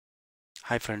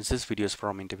Hi friends, this video is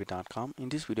from interview.com. In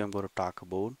this video I'm going to talk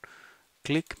about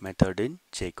click method in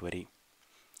jQuery.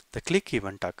 The click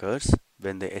event occurs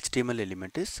when the HTML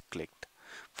element is clicked.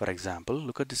 For example,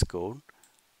 look at this code.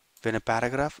 When a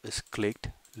paragraph is clicked,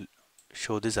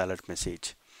 show this alert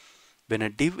message. When a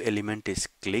div element is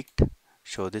clicked,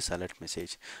 show this alert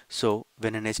message. So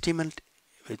when an HTML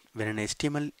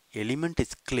element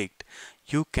is clicked,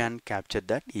 you can capture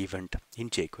that event in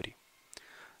jQuery.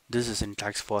 This is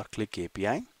syntax for click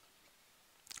API.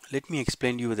 Let me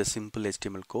explain you with a simple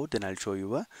HTML code, then I'll show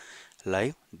you a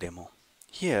live demo.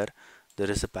 Here there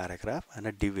is a paragraph and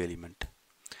a div element.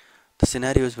 The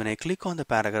scenario is when I click on the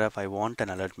paragraph, I want an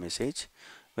alert message.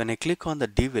 When I click on the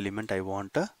div element, I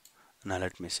want an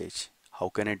alert message. How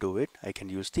can I do it? I can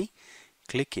use the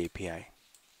click API.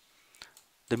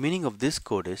 The meaning of this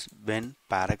code is when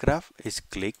paragraph is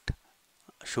clicked,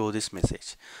 show this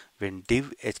message. When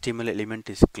div HTML element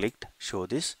is clicked, show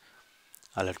this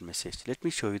alert message. Let me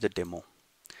show you the demo.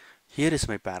 Here is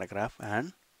my paragraph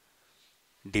and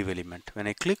div element. When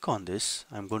I click on this,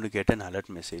 I'm going to get an alert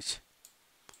message.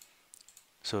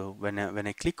 So when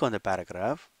I click on the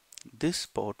paragraph, this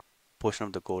portion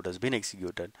of the code has been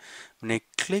executed. When I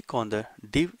click on the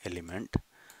div element,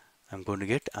 I'm going to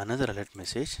get another alert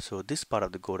message. So this part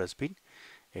of the code has been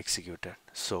executed.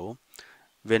 So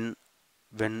when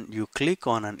you click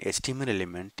on an HTML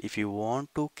element, if you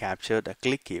want to capture the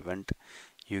click event,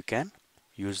 you can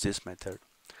use this method.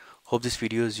 Hope this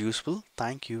video is useful.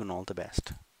 Thank you and all the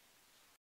best.